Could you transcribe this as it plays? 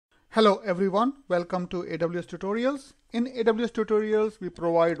Hello everyone, welcome to AWS Tutorials. In AWS Tutorials, we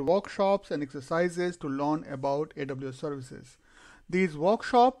provide workshops and exercises to learn about AWS services. These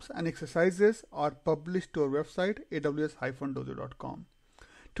workshops and exercises are published to our website aws-dojo.com.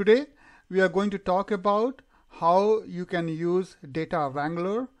 Today, we are going to talk about how you can use Data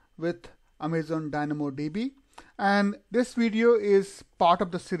Wrangler with Amazon DynamoDB. And this video is part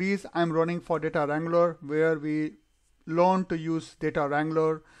of the series I'm running for Data Wrangler, where we learn to use Data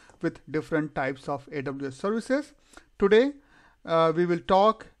Wrangler with different types of AWS services. Today, we will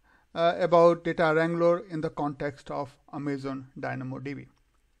talk about Data Wrangler in the context of Amazon DynamoDB.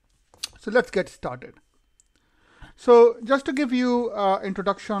 So let's get started. So just to give you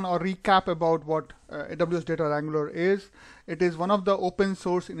introduction or recap about what AWS Data Wrangler is, it is one of the open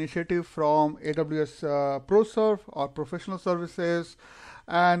source initiative from AWS ProServe or professional services.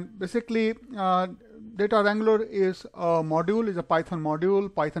 And basically, Data Wrangler is a module, is a Python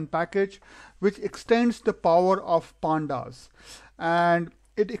module, Python package, which extends the power of pandas. And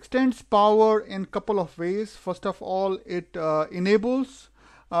it extends power in a couple of ways. First of all, it enables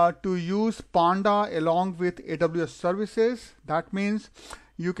to use Panda along with AWS services. That means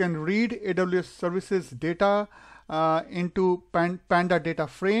you can read AWS services data into Panda data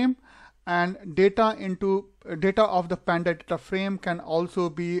frame, and data of the Panda data frame can also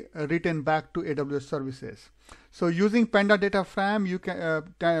be written back to AWS services. So using Panda data frame, you can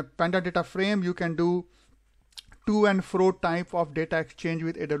do to and fro type of data exchange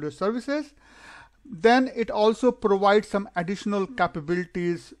with AWS services. Then it also provides some additional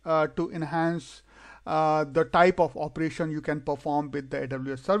capabilities to enhance the type of operation you can perform with the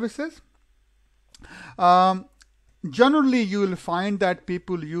AWS services. Generally, you will find that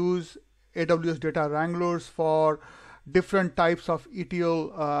people use AWS Data Wranglers for different types of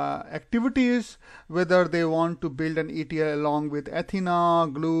ETL activities, whether they want to build an ETL along with Athena,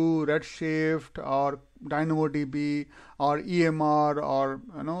 Glue, Redshift, or DynamoDB, or EMR, or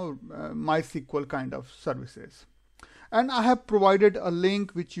MySQL kind of services. And I have provided a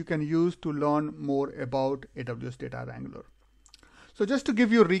link which you can use to learn more about AWS Data Wrangler. So just to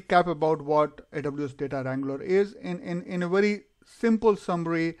give you a recap about what AWS Data Wrangler is, in a very simple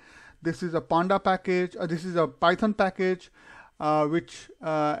summary, this is a Panda package, this is a Python package, which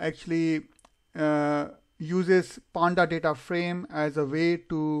actually uses Panda data frame as a way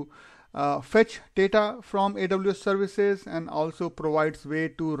to fetch data from AWS services, and also provides way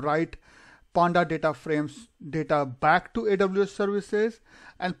to write Panda data frames data back to AWS services.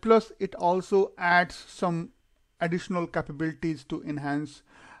 And plus, it also adds some additional capabilities to enhance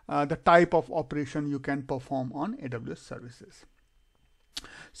the type of operation you can perform on AWS services.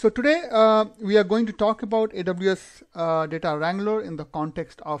 So today we are going to talk about AWS Data Wrangler in the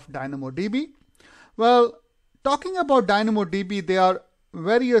context of DynamoDB. Well, talking about DynamoDB, there are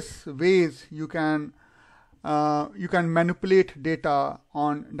various ways you can manipulate data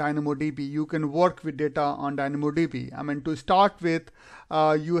on DynamoDB. You can work with data on DynamoDB. I mean, to start with,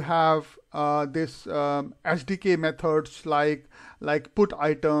 you have this SDK methods like put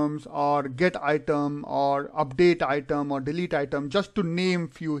items or get item or update item or delete item, just to name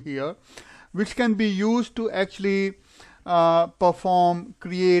few here, which can be used to actually perform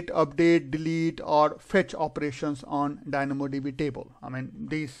create, update, delete, or fetch operations on DynamoDB table. I mean,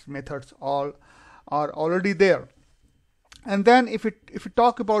 these methods all are already there. And then if you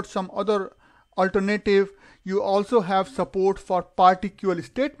talk about some other alternative, you also have support for particular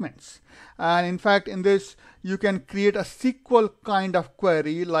statements. And in fact, in this, you can create a SQL kind of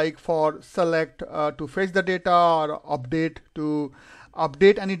query, like for select to fetch the data, or update to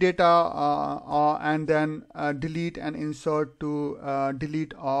update any data, and then delete and insert to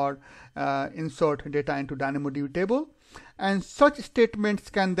delete or insert data into DynamoDB table. And such statements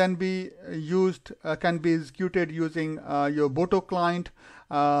can then be used, can be executed using your Boto client,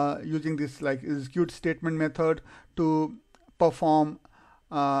 using this like execute statement method to perform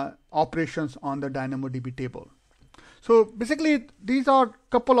operations on the DynamoDB table. So basically, these are a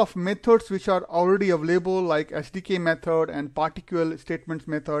couple of methods which are already available, like SDK method and particular statements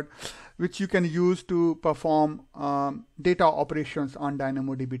method, which you can use to perform data operations on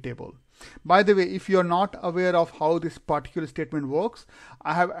DynamoDB table. By the way, if you're not aware of how this particular statement works,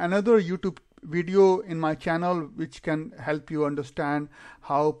 I have another YouTube video in my channel which can help you understand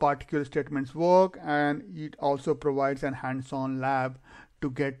how particular statements work, and it also provides an hands-on lab to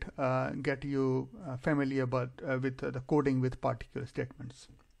get you familiar with the coding with particular statements.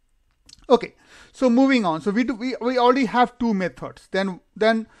 Okay, so moving on. So we already have two methods.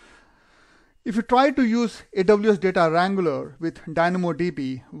 Then if you try to use AWS Data Wrangler with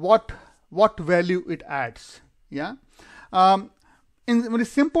DynamoDB, what value it adds? Yeah. in very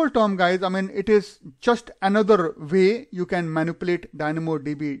simple term, guys, I mean, it is just another way you can manipulate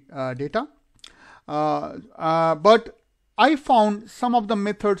DynamoDB data. But I found some of the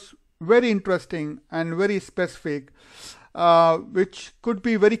methods very interesting and very specific, which could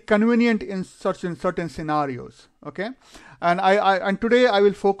be very convenient in certain scenarios. Okay, and today I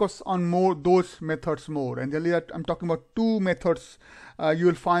will focus on those methods more. And really, I'm talking about two methods you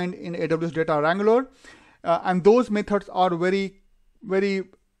will find in AWS Data Wrangler, and those methods are very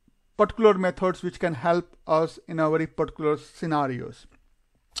particular methods which can help us in a very particular scenarios.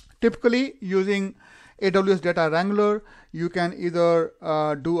 Typically, using AWS Data Wrangler, you can either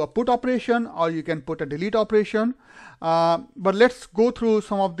do a put operation or you can put a delete operation. But let's go through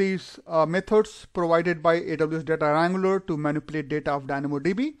some of these methods provided by AWS Data Wrangler to manipulate data of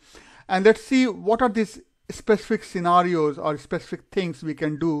DynamoDB. And let's see what are these specific scenarios or specific things we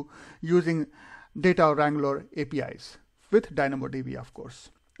can do using Data Wrangler APIs with DynamoDB, of course.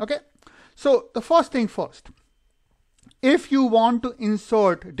 Okay, so the first thing first, if you want to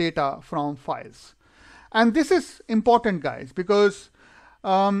insert data from files, and this is important, guys, because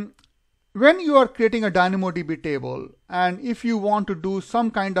when you are creating a DynamoDB table, and if you want to do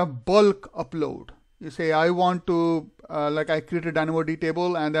some kind of bulk upload, you say, I want to, like I created a DynamoDB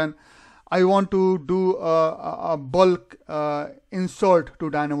table, and then I want to do a bulk insert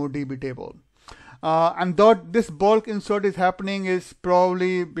to DynamoDB table. And this bulk insert is happening is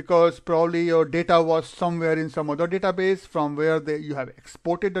probably because your data was somewhere in some other database from where you have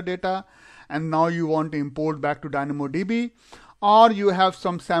exported the data, and now you want to import back to DynamoDB, or you have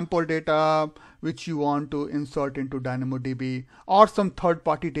some sample data which you want to insert into DynamoDB, or some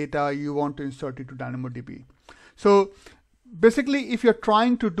third-party data you want to insert into DynamoDB. So basically, if you're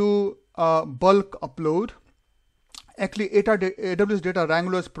trying to do a bulk upload, actually AWS Data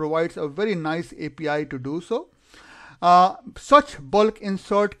Wrangler provides a very nice API to do so. Such bulk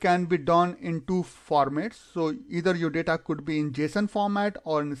insert can be done in two formats. So either your data could be in JSON format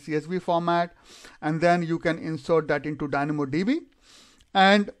or in CSV format, and then you can insert that into DynamoDB.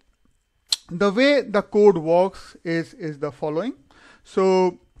 And the way the code works is the following.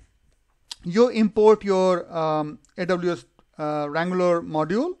 So you import your AWS Wrangler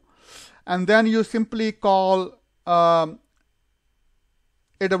module, and then you simply call AWS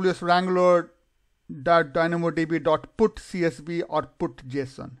Wrangler .dynamodb.put CSV or put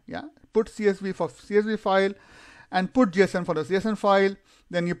JSON. Yeah, put CSV for CSV file and put JSON for the JSON file.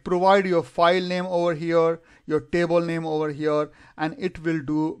 Then you provide your file name over here, your table name over here, and it will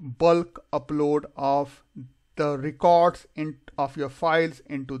do bulk upload of the records of your files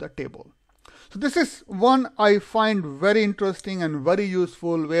into the table. So this is one I find very interesting and very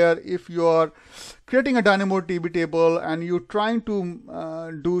useful, where if you are creating a DynamoDB table and you're trying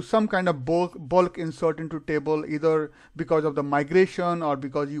to do some kind of bulk insert into table, either because of the migration or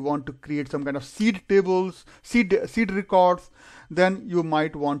because you want to create some kind of seed tables, seed records, then you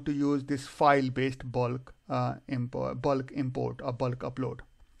might want to use this file-based bulk import or bulk upload.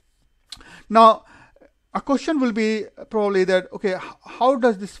 Now, a question will be probably that, okay, how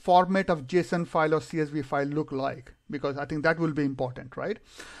does this format of JSON file or CSV file look like? Because I think that will be important, right?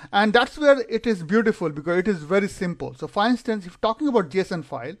 And that's where it is beautiful, because it is very simple. So for instance, if talking about JSON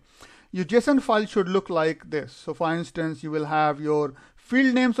file, your JSON file should look like this. So for instance, you will have your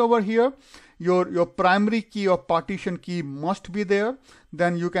field names over here. Your primary key or partition key must be there.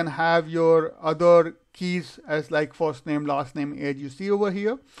 Then you can have your other keys as like first name, last name, age you see over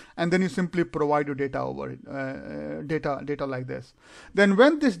here, and then you simply provide your data over data like this. Then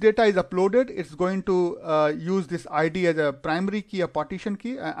when this data is uploaded, it's going to use this ID as a primary key, a partition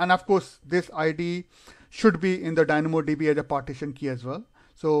key, and of course this ID should be in the DynamoDB as a partition key as well.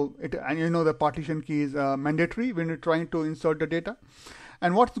 So and you know the partition key is mandatory when you're trying to insert the data.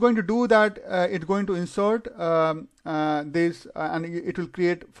 And what's going to do that, it's going to insert this, and it will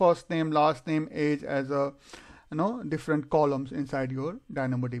create first name, last name, age as a different columns inside your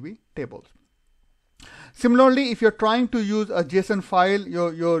DynamoDB tables. Similarly, if you're trying to use a JSON file,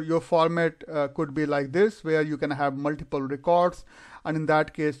 your format could be like this, where you can have multiple records, and in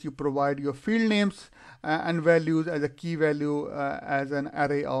that case you provide your field names and values as a key value as an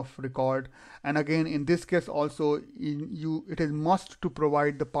array of record. And again, in this case also, it is must to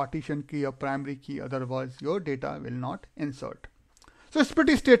provide the partition key or primary key, otherwise your data will not insert. So it's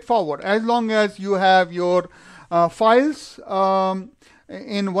pretty straightforward. As long as you have your files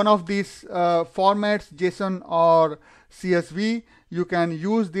in one of these formats, JSON or CSV, you can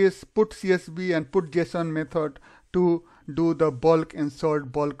use this put CSV and put JSON method to do the bulk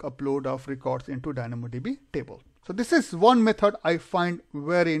insert, bulk upload of records into DynamoDB table. So this is one method I find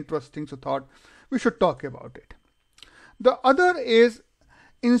very interesting, so thought we should talk about it. The other is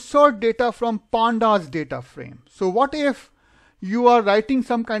insert data from pandas data frame. So what if you are writing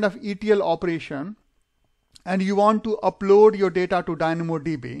some kind of ETL operation and you want to upload your data to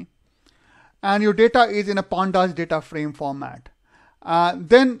DynamoDB, and your data is in a pandas data frame format?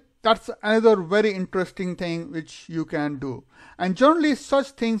 Then that's another very interesting thing which you can do. And generally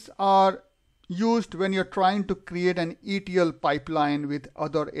such things are used when you're trying to create an ETL pipeline with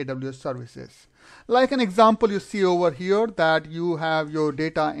other AWS services. Like an example you see over here, that you have your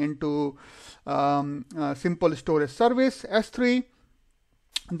data into simple storage service S3.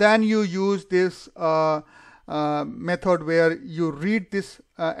 Then you use this method where you read this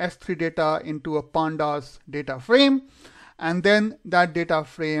S3 data into a pandas data frame, and then that data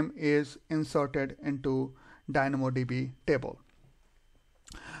frame is inserted into DynamoDB table.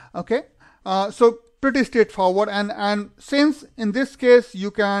 Okay, so pretty straightforward. And since in this case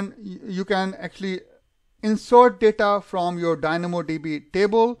you can actually insert data from your DynamoDB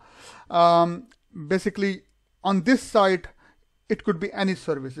table, basically on this side it could be any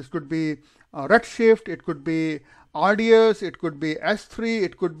service. It could be Redshift, it could be RDS, it could be S3,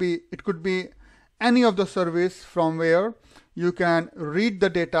 it could be any of the service from where you can read the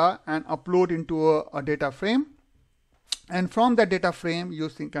data and upload into a data frame. And from that data frame, you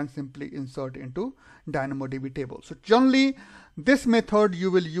can simply insert into DynamoDB table. So generally, this method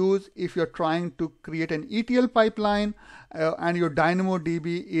you will use if you're trying to create an ETL pipeline and your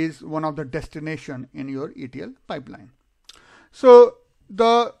DynamoDB is one of the destination in your ETL pipeline. So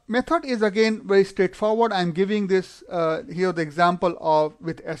the method is again very straightforward. I'm giving this here the example of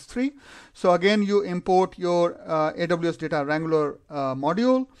with S3. So again, you import your AWS Data Wrangler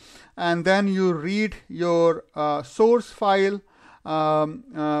module, and then you read your source file from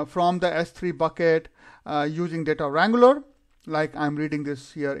the S3 bucket using Data Wrangler, like I'm reading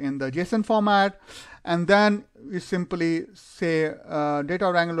this here in the JSON format. And then you simply say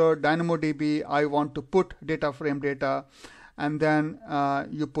Data Wrangler DynamoDB, I want to put data frame data. And then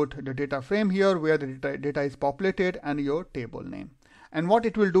you put the data frame here where the data is populated and your table name. And what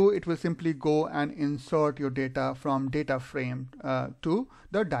it will do, it will simply go and insert your data from data frame to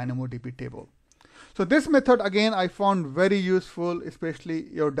the DynamoDB table. So this method again I found very useful, especially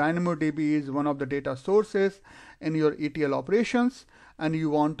your DynamoDB is one of the data sources in your ETL operations and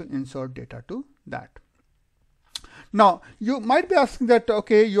you want to insert data to that. Now, you might be asking that,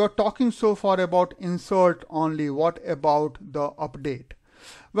 okay, you're talking so far about insert only. What about the update?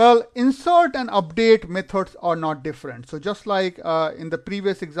 Well, insert and update methods are not different. So just like in the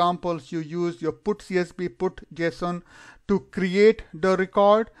previous examples, you used your put CSV, put JSON to create the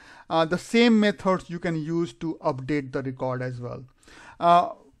record. The same methods you can use to update the record as well.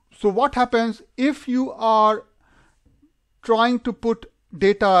 So what happens if you are trying to put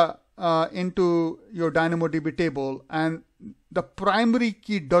data into your DynamoDB table and the primary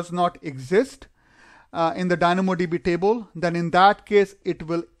key does not exist in the DynamoDB table, then in that case it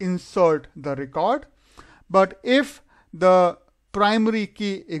will insert the record. But if the primary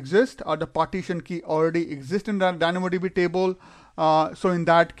key exists or the partition key already exists in the DynamoDB table, so in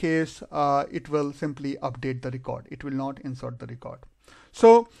that case it will simply update the record. It will not insert the record.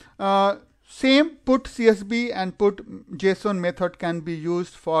 So same put CSV and put JSON method can be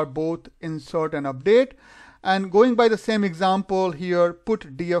used for both insert and update. And going by the same example here,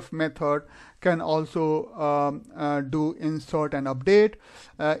 put df method can also do insert and update.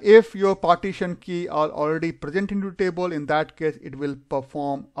 If your partition key are already present in the table, in that case it will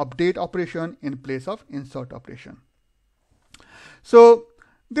perform update operation in place of insert operation. So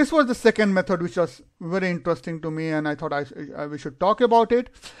this was the second method, which was very interesting to me, and I thought we should talk about it.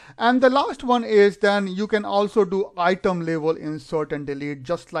 And the last one is then you can also do item level insert and delete,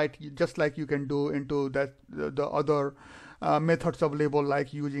 just like you can do into that the other methods of label,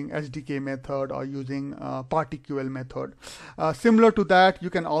 like using SDK method or using PartQL method. Similar to that,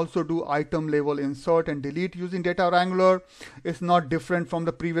 you can also do item level insert and delete using Data Wrangler. It's not different from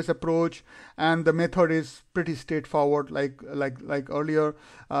the previous approach, and the method is pretty straightforward. Like earlier,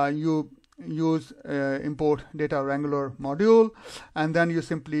 you use import Data Wrangler module, and then you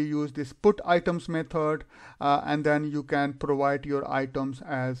simply use this put items method, and then you can provide your items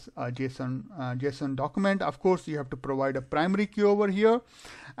as a JSON document. Of course, you have to provide a primary key over here,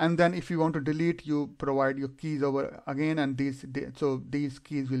 and then if you want to delete, you provide your keys over again, and these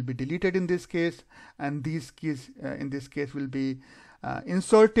keys will be deleted in this case, and these keys in this case will be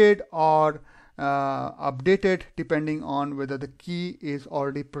inserted or updated depending on whether the key is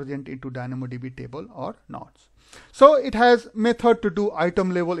already present into DynamoDB table or not. So it has method to do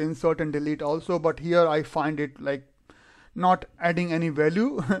item level insert and delete also, but here I find it like not adding any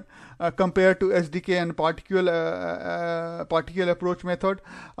value compared to SDK and particular approach method.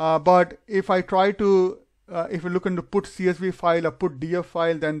 But if I try to if you look into put CSV file or put DF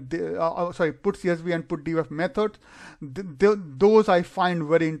file, then put CSV and put DF methods, those I find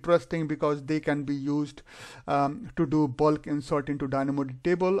very interesting because they can be used to do bulk insert into DynamoDB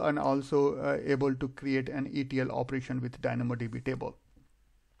table, and also able to create an ETL operation with DynamoDB table.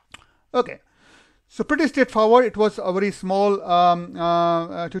 Okay. So pretty straightforward. It was a very small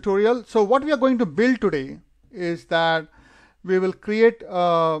tutorial. So what we are going to build today is that we will create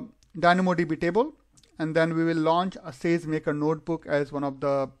a DynamoDB table, and then we will launch a SageMaker notebook as one of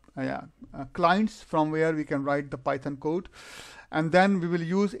the clients from where we can write the Python code. And then we will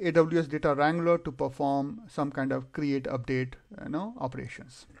use AWS Data Wrangler to perform some kind of create, update,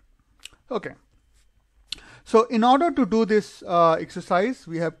 operations. Okay. So in order to do this exercise,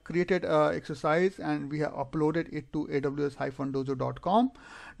 we have created an exercise and we have uploaded it to aws-dojo.com.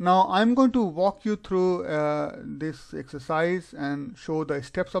 Now I'm going to walk you through this exercise and show the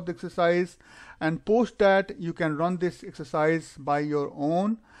steps of the exercise, and post that you can run this exercise by your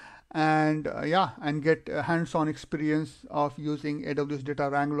own and and get a hands-on experience of using AWS Data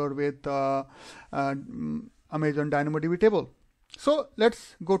Wrangler with Amazon DynamoDB table. So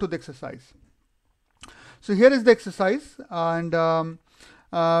let's go to the exercise. So here is the exercise, and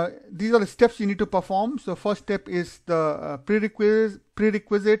these are the steps you need to perform. So first step is the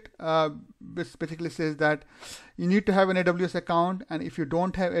prerequisite, which basically says that you need to have an AWS account, and if you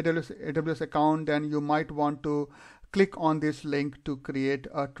don't have AWS account, then you might want to click on this link to create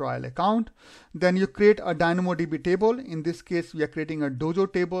a trial account. Then you create a DynamoDB table. In this case, we are creating a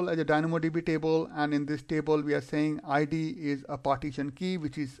Dojo table as a DynamoDB table, and in this table we are saying ID is a partition key,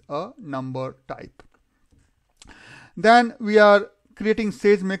 which is a number type. Then we are creating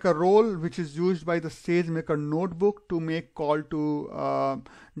SageMaker role, which is used by the SageMaker notebook to make call to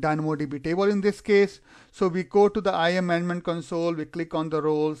DynamoDB table in this case. So we go to the IAM management console, we click on the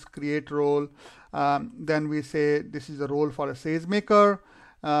roles, create role, then we say this is a role for a SageMaker,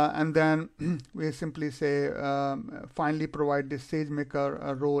 and then we simply say finally provide this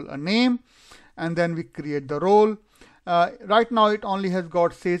SageMaker role a name, and then we create the role. Right now it only has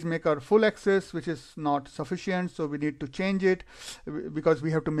got SageMaker full access, which is not sufficient, so we need to change it because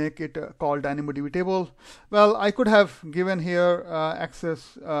we have to make it called DynamoDB table. Well, I could have given here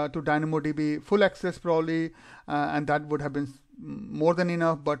access to DynamoDB full access probably, and that would have been more than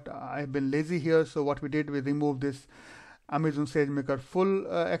enough, but I've been lazy here. So what we did, we removed this Amazon SageMaker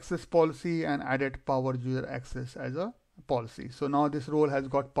full access policy and added power user access as a policy. So now this role has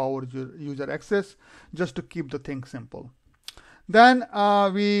got power user access, just to keep the thing simple. Then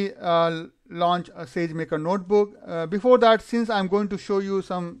we launch a SageMaker notebook. Before that, since I'm going to show you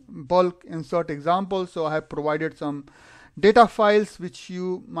some bulk insert examples, so I have provided some data files which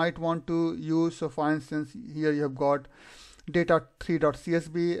you might want to use. So for instance, here you have got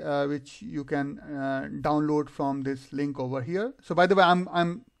data3.csv, which you can download from this link over here. So by the way,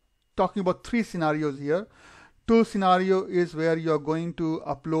 I'm talking about three scenarios here. Two scenario is where you are going to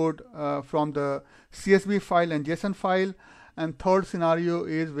upload from the CSV file and JSON file, and third scenario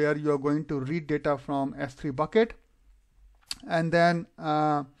is where you are going to read data from S3 bucket, and then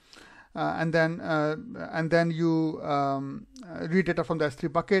you read data from the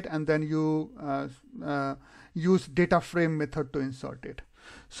S3 bucket, and then you use data frame method to insert it.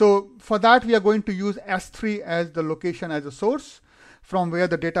 So for that, we are going to use S3 as the location as a source, from where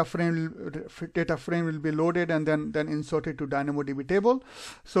the data frame will be loaded and then inserted to DynamoDB table.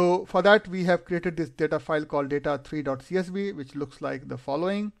 So for that, we have created this data file called data3.csv, which looks like the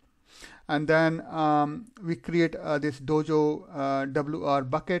following. And then we create this Dojo WR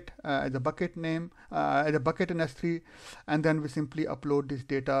bucket as a bucket name, as a bucket in S3, and then we simply upload this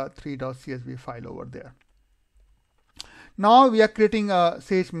data3.csv file over there. Now we are creating a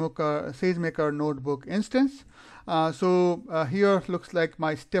SageMaker notebook instance. Here looks like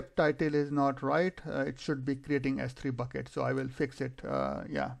my step title is not right. It should be creating S3 bucket. So I will fix it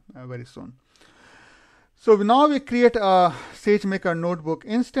very soon. So now we create a SageMaker notebook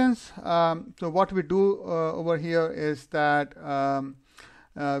instance. So what we do over here is that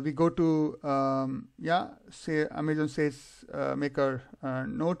we go to say Amazon SageMaker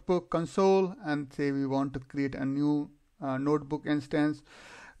notebook console and say we want to create a new notebook instance.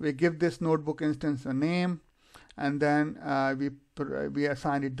 We give this notebook instance a name, and then we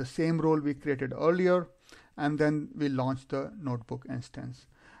assign it the same role we created earlier, and then we launch the notebook instance.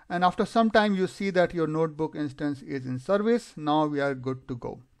 And after some time, you see that your notebook instance is in service. Now we are good to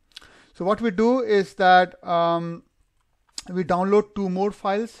go. So what we do is that we download two more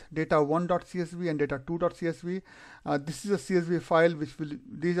files, data1.csv and data2.csv. This is a CSV file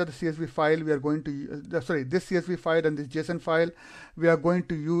these are the CSV file we are going to use, this CSV file and this JSON file we are going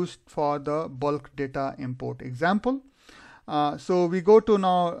to use for the bulk data import example. So we go to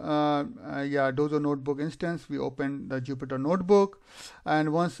now, Dojo notebook instance, we open the Jupyter notebook,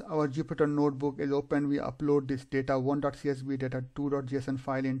 and once our Jupyter notebook is open, we upload this data1.csv, data2.json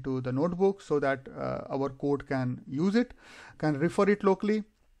file into the notebook so that our code can use it, can refer it locally.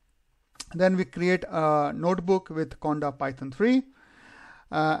 Then we create a notebook with conda python 3,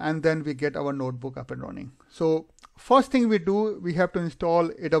 and then we get our notebook up and running. So first thing we do, we have to install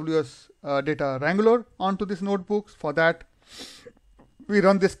AWS Data Wrangler onto this notebook. For that, we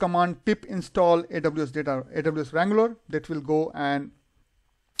run this command pip install AWS Wrangler. That will go and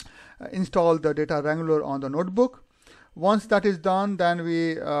install the Data Wrangler on the notebook. Once that is done, then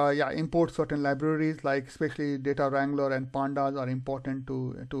we import certain libraries, like especially Data Wrangler and pandas are important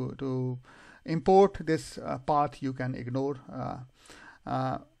to import. This path you can ignore,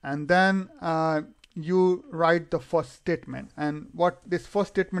 and then you write the first statement. And what this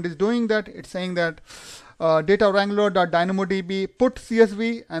first statement is doing, that it's saying that data wrangler.dynamodb put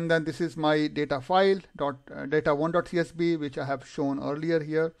CSV, and then this is my data file data1.csv, which I have shown earlier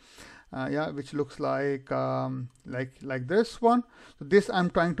here, which looks like this one. So this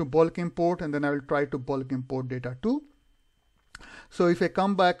I'm trying to bulk import, and then I will try to bulk import data2. So if I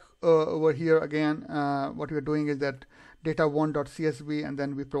come back over here again, what we're doing is that data1.csv, and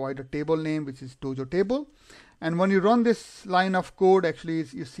then we provide a table name, which is Dojo table. And when you run this line of code, actually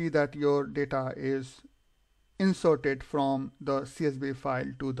you see that your data is inserted from the CSV file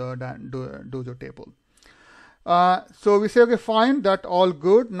to the Dojo table. So we say, okay, fine, that all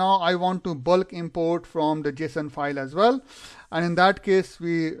good. Now I want to bulk import from the JSON file as well. And in that case,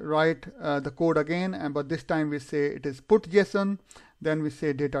 we write the code again, but this time we say it is put JSON. Then we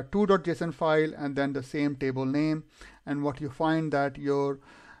say data2.json file, and then the same table name. And what you find that your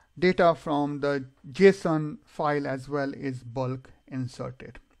data from the JSON file as well is bulk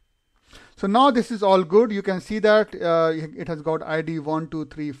inserted. So now this is all good. You can see that it has got ID 1, 2,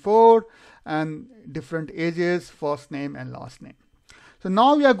 3, 4 and different ages, first name and last name. So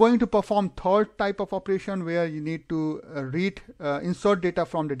now we are going to perform third type of operation where you need to insert data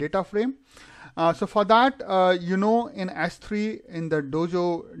from the data frame. So for that, in S3 in the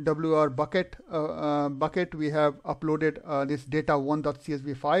Dojo WR bucket, we have uploaded this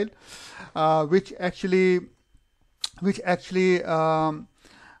data1.csv file, which actually we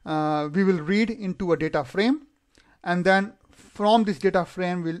will read into a data frame, and then from this data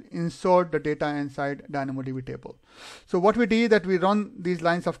frame we'll insert the data inside DynamoDB table. So what we did that we run these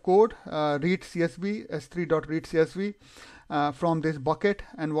lines of code, read CSV, s3.read CSV from this bucket,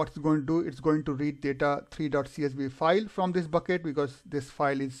 and what it's going to do, it's going to read data3.csv file from this bucket because this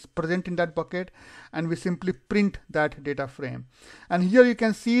file is present in that bucket, and we simply print that data frame. And here you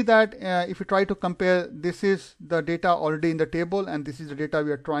can see that if you try to compare, this is the data already in the table and this is the data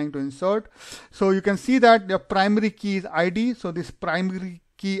we are trying to insert. So you can see that the primary key is ID, so this primary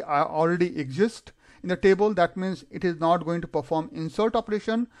key already exists in the table. That means it is not going to perform insert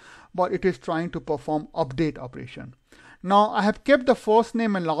operation, but it is trying to perform update operation. Now I have kept the first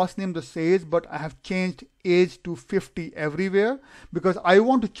name and last name the same, but I have changed age to 50 everywhere because I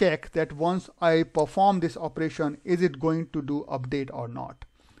want to check that once I perform this operation, is it going to do update or not.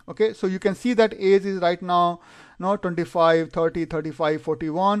 Okay, so you can see that age is right now 25, 30, 35,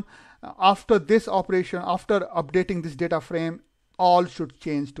 41. After this operation, after updating this data frame, all should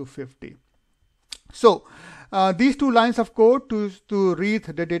change to 50. So these two lines of code to read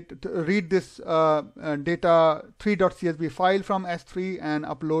this data3.csv file from S3 and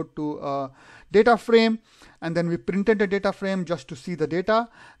upload to a data frame, and then we printed the data frame just to see the data.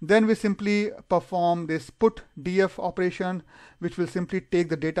 Then we simply perform this put df operation, which will simply take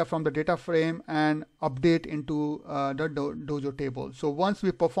the data from the data frame and update into the Dojo table. So once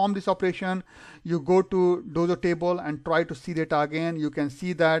we perform this operation, you go to Dojo table and try to see data again. You can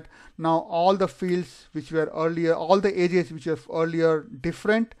see that now all the fields which were earlier, all the ages which were earlier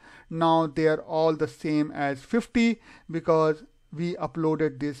different, now they are all the same as 50 because we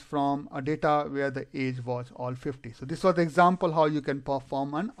uploaded this from a data where the age was all 50. So this was the example how you can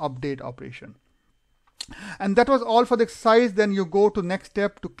perform an update operation. And that was all for the exercise. Then you go to next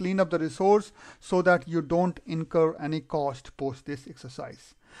step to clean up the resource so that you don't incur any cost post this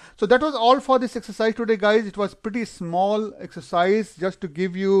exercise. So that was all for this exercise today, guys. It was pretty small exercise just to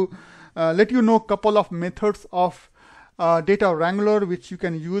give you, let you know a couple of methods of data Wrangler, which you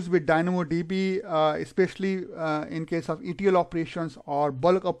can use with DynamoDB, especially in case of ETL operations or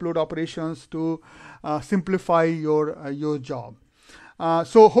bulk upload operations to simplify your job.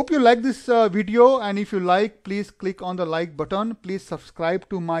 So hope you like this video, and if you like, please click on the like button. Please subscribe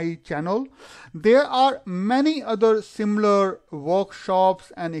to my channel. There are many other similar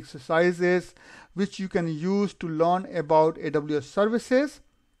workshops and exercises which you can use to learn about AWS services.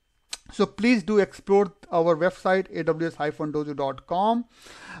 So please do explore our website aws-dojo.com,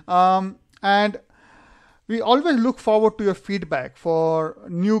 and we always look forward to your feedback for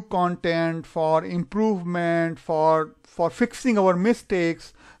new content, for improvement, for fixing our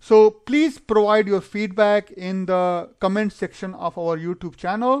mistakes. So please provide your feedback in the comment section of our YouTube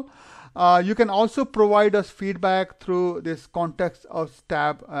channel. You can also provide us feedback through this contact us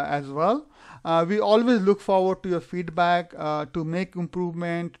tab as well. We always look forward to your feedback to make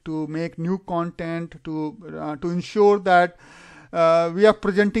improvement, to make new content, to ensure that we are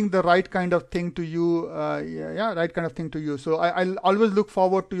presenting the right kind of thing to you. Right kind of thing to you. So I'll always look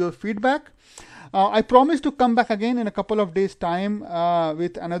forward to your feedback. I promise to come back again in a couple of days' time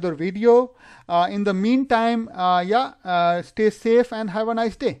with another video. In the meantime, stay safe and have a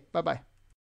nice day. Bye-bye.